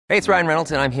Hey, it's Ryan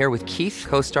Reynolds, and I'm here with Keith,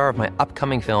 co-star of my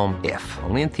upcoming film, If,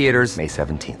 only in theaters May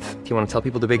 17th. Do you want to tell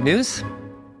people the big news?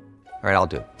 All right, I'll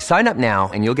do it. Sign up now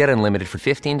and you'll get unlimited for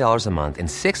 $15 a month and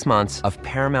 6 months of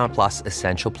Paramount Plus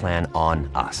Essential Plan on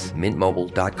us.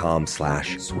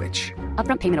 MintMobile.com/switch.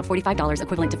 Upfront payment of $45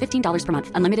 equivalent to $15 per month.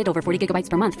 Unlimited over 40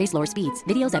 gigabytes per month. Face lower speeds.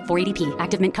 Videos at 480p.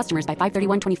 Active Mint customers by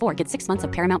 531.24 get 6 months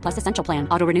of Paramount Plus Essential Plan.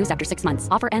 Auto renews after 6 months.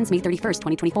 Offer ends May 31st,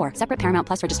 2024. Separate Paramount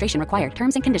Plus registration required.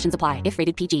 Terms and conditions apply if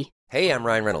rated PG. Hey, I'm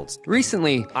Ryan Reynolds.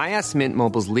 Recently, I asked Mint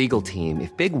Mobile's legal team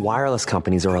if big wireless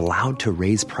companies are allowed to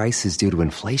raise prices due to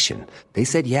inflation. They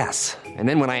said yes. And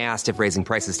then when I asked if raising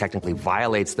prices technically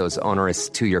violates those onerous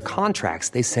 2-year contracts,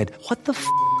 they said, "What the f***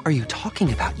 are you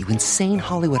talking about, you insane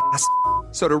Hollywood ass?"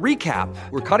 So to recap,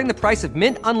 we're cutting the price of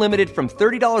Mint Unlimited from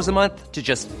 $30 a month to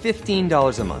just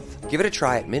 $15 a month. Give it a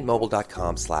try at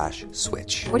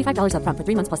mintmobile.com/switch. $45 upfront for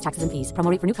 3 months plus taxes and fees. Promo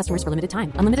rate for new customers for limited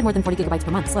time. Unlimited more than 40 gigabytes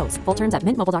per month. Slows full terms at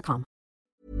mintmobile.com.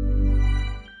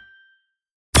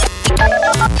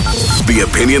 The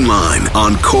Opinion Line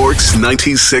on Cork's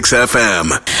 96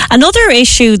 FM. Another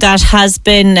issue that has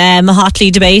been hotly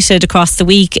debated across the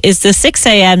week is the 6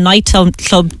 a.m. nightclub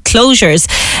closures.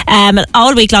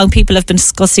 All week long, people have been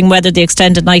discussing whether the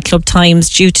extended nightclub times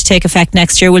due to take effect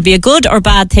next year will be a good or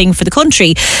bad thing for the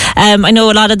country. I know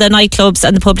a lot of the nightclubs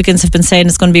and the publicans have been saying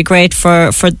it's going to be great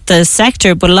for the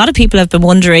sector, but a lot of people have been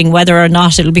wondering whether or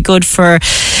not it'll be good for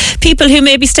people who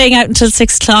may be staying out until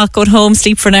 6 o'clock, going home,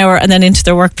 sleep for an hour and then into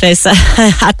their workplace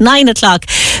at 9 o'clock.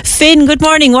 Finn, good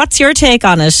morning. What's your take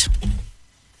on it?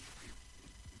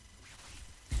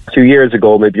 2 years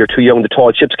ago, maybe you're too young, the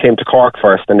tall ships came to Cork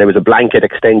first, and there was a blanket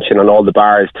extension on all the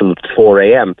bars till 4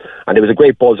 a.m. and there was a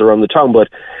great buzz around the town. But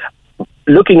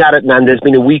looking at it, and there's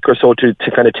been a week or so to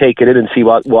kind of take it in and see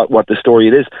what the story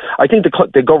it is. I think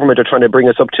the government are trying to bring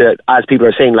us up to, as people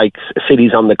are saying, like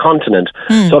cities on the continent.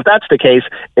 So if that's the case,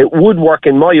 it would work,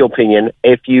 in my opinion,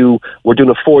 if you were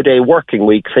doing a 4-day working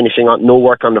week, finishing on no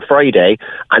work on the Friday,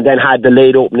 and then had the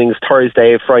late openings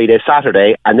Thursday, Friday,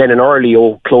 Saturday, and then an early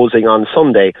closing on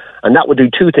Sunday. And that would do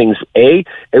two things. A,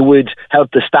 it would help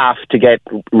the staff to get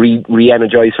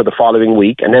re-energized for the following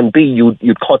week. And then B,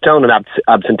 you'd cut down on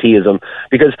absenteeism.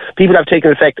 Because people have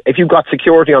taken effect. If you've got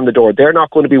security on the door, they're not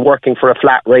going to be working for a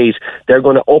flat rate. They're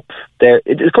going to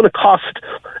it's going to cost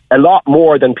a lot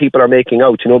more than people are making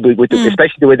out,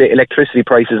 especially with the electricity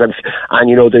prices and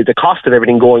the cost of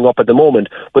everything going up at the moment.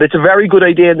 But it's a very good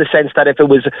idea in the sense that if it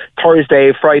was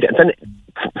Thursday, Friday, then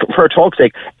for talk's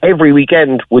sake, every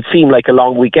weekend would seem like a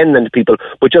long weekend then to people,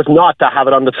 but just not to have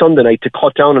it on the Sunday night to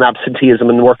cut down on absenteeism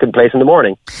in the working place in the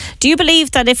morning. Do you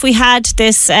believe that if we had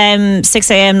this 6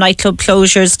 a.m. nightclub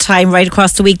closures time right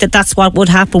across the week, that's what would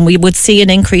happen? We would see an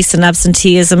increase in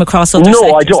absenteeism across other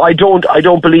sectors? No, I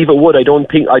don't believe it would. I don't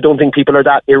think people are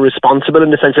that irresponsible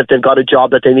in the sense that they've got a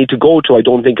job that they need to go to. I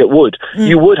don't think it would.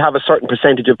 You would have a certain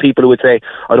percentage of people who would say,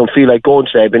 I don't feel like going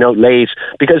today, I've been out late.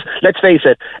 Because let's face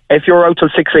it, if you're out till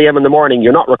 6 a.m. in the morning,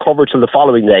 you're not recovered till the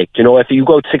following day. If you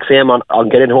go at 6 a.m. on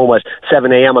getting home at 7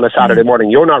 a.m. on a Saturday morning,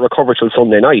 you're not recovered till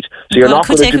Sunday night. So you're not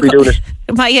going to be doing it.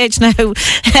 My age now,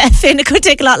 Finn, it could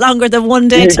take a lot longer than one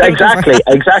day.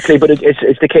 Exactly. But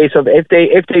it's the case of if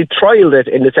they trialled it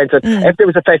in the sense that if there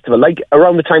was a festival, like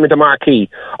around the time of the Marquee,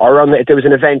 or if there was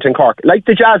an event in Cork, like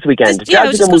the Jazz Weekend. I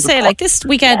was just going to say, like this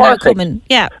weekend now coming,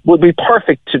 would be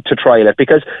perfect to trial it,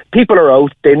 because people are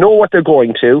out, they know what they're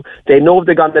going to, they know if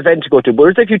they've got an event to go to.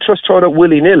 Whereas if you just throw it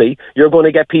willy-nilly, you're going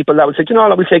to get people that will say,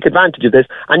 I will take advantage of this,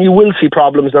 and you will see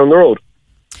problems down the road.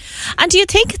 And do you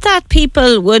think that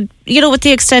people would, with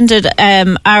the extended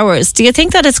hours, do you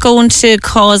think that it's going to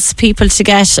cause people to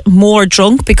get more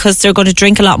drunk because they're going to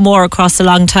drink a lot more across a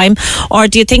long time? Or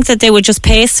do you think that they would just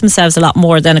pace themselves a lot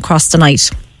more than across the night?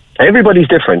 Everybody's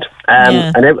different.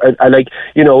 And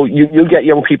you'll get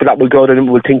young people that will go out and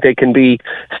will think they can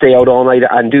stay out all night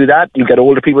and do that. You get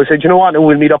older people who say,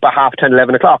 we'll meet up at 10:30,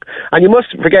 11 o'clock. And you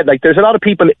must forget, there's a lot of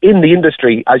people in the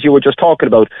industry, as you were just talking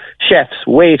about, chefs,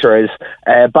 waiters,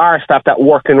 bar staff that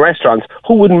work in restaurants,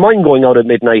 who wouldn't mind going out at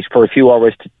midnight for a few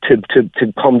hours to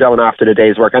come down after the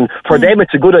day's work. And for them,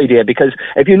 it's a good idea, because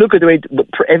if you look at the way,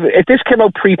 if this came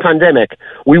out pre-pandemic,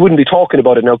 we wouldn't be talking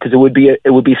about it now, because it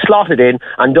would be slotted in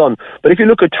and done. But if you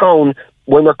look at town,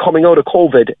 when we're coming out of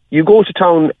COVID, you go to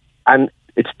town and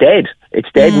it's dead.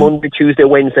 It's dead Monday, Tuesday,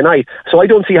 Wednesday night. So I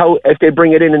don't see how, if they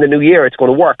bring it in the new year, it's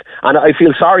going to work. And I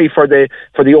feel sorry for the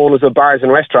owners of bars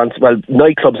and restaurants,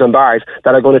 nightclubs and bars,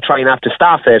 that are going to try and have to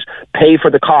staff it, pay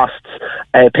for the costs,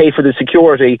 pay for the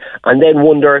security, and then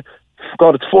wonder,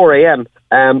 God, it's 4 a.m,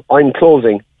 I'm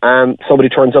closing. Somebody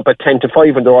turns up at 10 to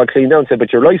 5 and they're all cleaned down and say,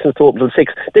 but your licence to open until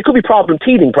 6. There could be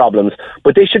teething problems,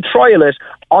 but they should trial it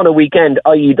on a weekend,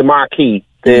 i.e. the Marquee.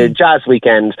 the jazz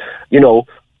weekend,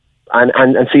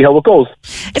 and see how it goes.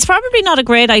 It's probably not a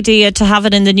great idea to have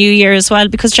it in the new year as well,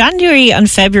 because January and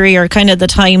February are kind of the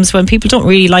times when people don't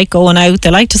really like going out.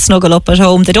 They like to snuggle up at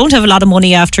home. They don't have a lot of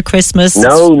money after Christmas.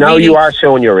 No, you are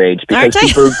showing your age,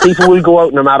 because people will go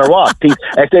out no matter what.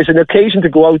 If there's an occasion to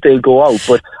go out, they'll go out.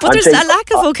 But there's a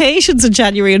lack of occasions in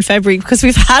January and February because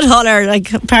we've had all our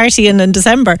partying in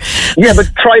December. Yeah, but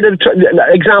try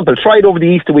it over the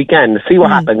Easter weekend, see what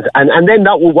happens, and then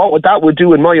what that would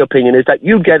do, in my opinion, is that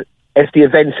you get, if the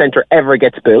event centre ever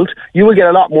gets built, you will get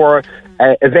a lot more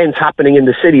events happening in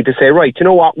the city to say, right, you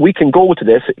know what, we can go to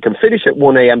this, it can finish at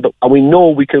 1 a.m, and we know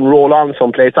we can roll on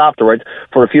someplace afterwards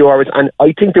for a few hours, and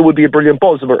I think there would be a brilliant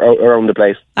buzz around the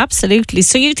place. Absolutely.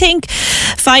 So you think,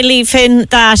 finally, Finn,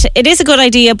 that it is a good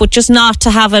idea, but just not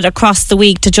to have it across the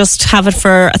week, to just have it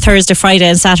for a Thursday, Friday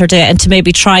and Saturday, and to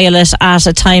maybe trial it at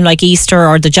a time like Easter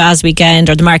or the Jazz Weekend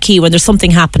or the Marquee when there's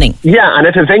something happening? Yeah, and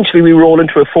if eventually we roll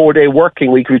into a 4-day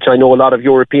working week, which I know a lot of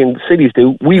European cities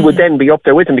do, we would then be up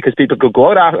there with them, because people could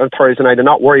go out on Thursday night and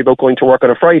not worry about going to work on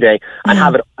a Friday, and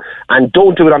have it, and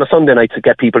don't do it on a Sunday night to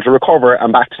get people to recover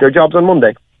and back to their jobs on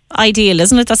Monday. Ideal,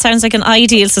 isn't it? That sounds like an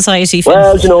ideal society, Finn.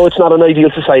 Well, it's not an ideal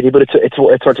society, but it's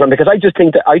worth it, because I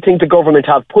think the government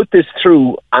have put this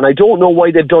through, and I don't know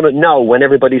why they've done it now when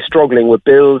everybody's struggling with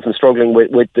bills and struggling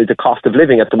with the cost of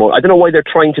living at the moment. I don't know why they're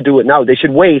trying to do it now. They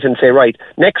should wait and say, right,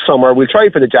 next summer we'll try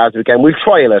for the Jazz Weekend, we'll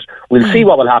trial it, we'll see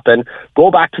what will happen,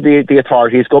 go back to the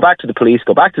authorities, go back to the police,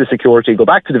 go back to the security, go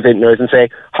back to the vintners and say,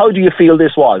 how do you feel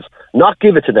this was? Not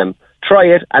give it to them. Try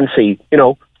it and see,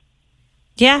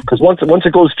 Yeah. Because once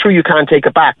it goes through, you can't take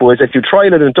it back. Whereas if you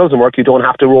trial it and it doesn't work, you don't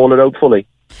have to roll it out fully.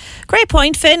 Great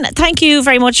point, Finn. Thank you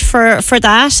very much for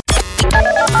that.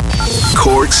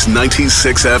 Cork's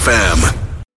 96 FM.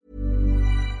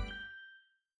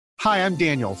 Hi, I'm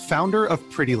Daniel, founder of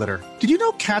Pretty Litter. Did you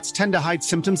know cats tend to hide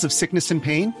symptoms of sickness and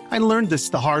pain? I learned this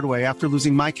the hard way after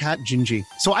losing my cat, Gingy.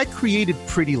 So I created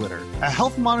Pretty Litter, a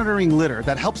health monitoring litter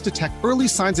that helps detect early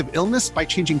signs of illness by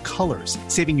changing colors,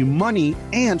 saving you money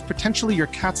and potentially your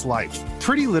cat's life.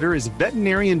 Pretty Litter is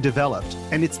veterinarian developed,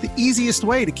 and it's the easiest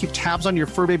way to keep tabs on your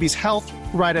fur baby's health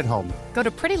right at home. Go to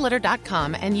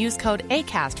prettylitter.com and use code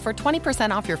ACAST for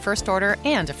 20% off your first order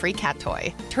and a free cat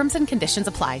toy. Terms and conditions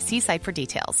apply. See site for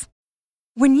details.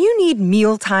 When you need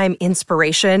mealtime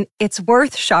inspiration, it's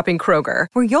worth shopping Kroger,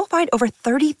 where you'll find over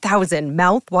 30,000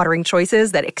 mouth-watering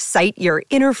choices that excite your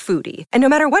inner foodie. And no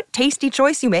matter what tasty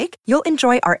choice you make, you'll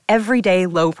enjoy our everyday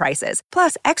low prices,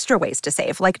 plus extra ways to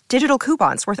save, like digital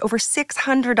coupons worth over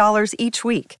 $600 each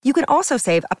week. You can also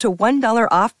save up to $1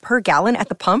 off per gallon at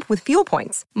the pump with fuel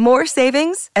points. More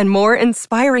savings and more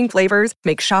inspiring flavors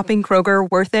make shopping Kroger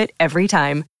worth it every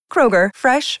time. Kroger,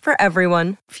 fresh for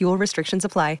everyone. Fuel restrictions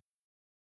apply.